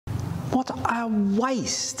What a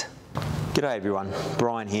waste. G'day everyone,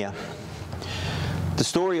 Brian here. The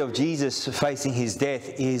story of Jesus facing his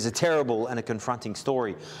death is a terrible and a confronting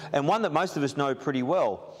story, and one that most of us know pretty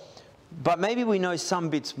well. But maybe we know some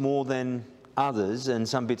bits more than others, and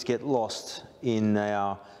some bits get lost in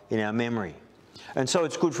our memory. And so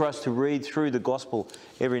it's good for us to read through the gospel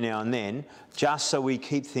every now and then, just so we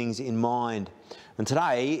keep things in mind. And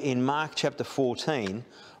today, in Mark chapter 14,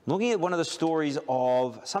 I'm looking at one of the stories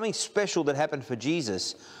of something special that happened for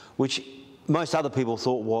Jesus, which most other people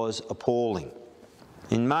thought was appalling.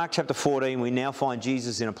 In Mark chapter 14, we now find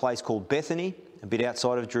Jesus in a place called Bethany, a bit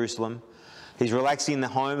outside of Jerusalem. He's relaxing in the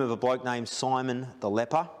home of a bloke named Simon the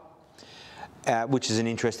leper, which is an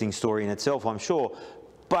interesting story in itself, I'm sure.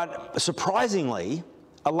 But surprisingly,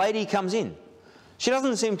 a lady comes in. She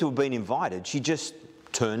doesn't seem to have been invited. She just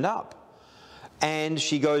turned up. And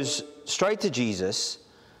she goes straight to Jesus.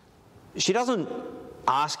 She doesn't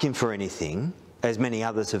ask him for anything, as many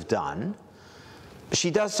others have done.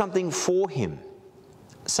 She does something for him,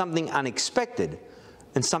 something unexpected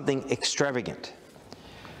and something extravagant.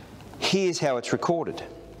 Here's how it's recorded.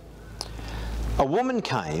 A woman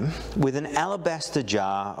came with an alabaster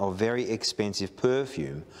jar of very expensive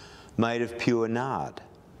perfume made of pure nard.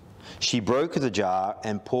 She broke the jar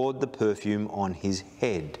and poured the perfume on his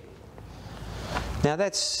head. Now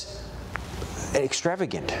that's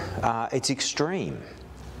extravagant. It's extreme.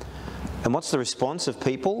 And what's the response of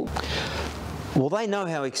people? Well, they know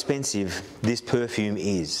how expensive this perfume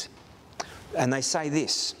is. And they say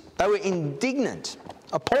this. They were indignant,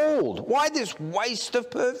 appalled. Why this waste of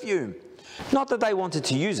perfume? Not that they wanted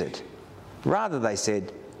to use it. Rather, they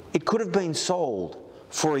said, it could have been sold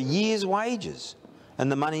for a year's wages and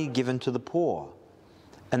the money given to the poor.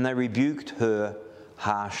 And they rebuked her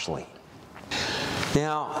harshly.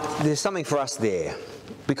 Now, there's something for us there,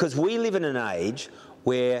 because we live in an age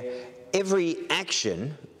where every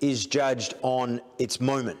action is judged on its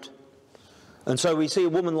moment. And so we see a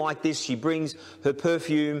woman like this, she brings her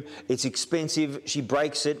perfume, it's expensive, she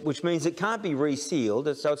breaks it, which means it can't be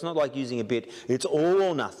resealed, so it's not like using a bit, it's all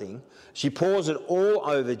or nothing. She pours it all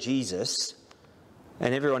over Jesus,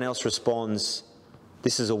 and everyone else responds,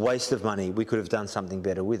 this is a waste of money, we could have done something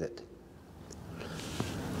better with it.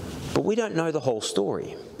 But we don't know the whole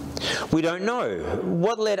story. We don't know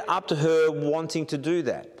what led up to her wanting to do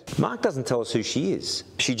that. Mark doesn't tell us who she is.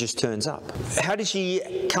 She just turns up. How did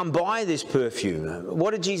she come by this perfume?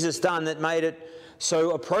 What had Jesus done that made it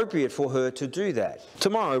so appropriate for her to do that?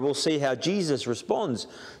 Tomorrow we'll see how Jesus responds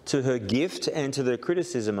to her gift and to the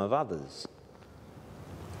criticism of others.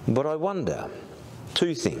 But I wonder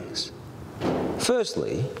two things.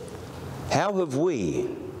 Firstly, how have we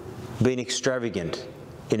been extravagant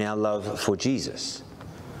in our love for Jesus?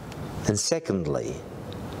 And secondly,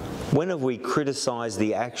 when have we criticised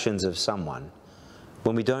the actions of someone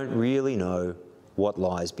when we don't really know what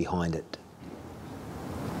lies behind it?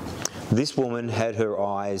 This woman had her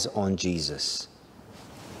eyes on Jesus,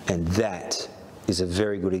 and that is a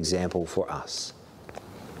very good example for us.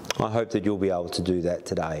 I hope that you'll be able to do that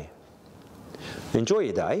today. Enjoy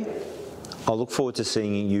your day. I look forward to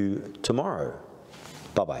seeing you tomorrow.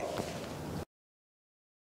 Bye-bye.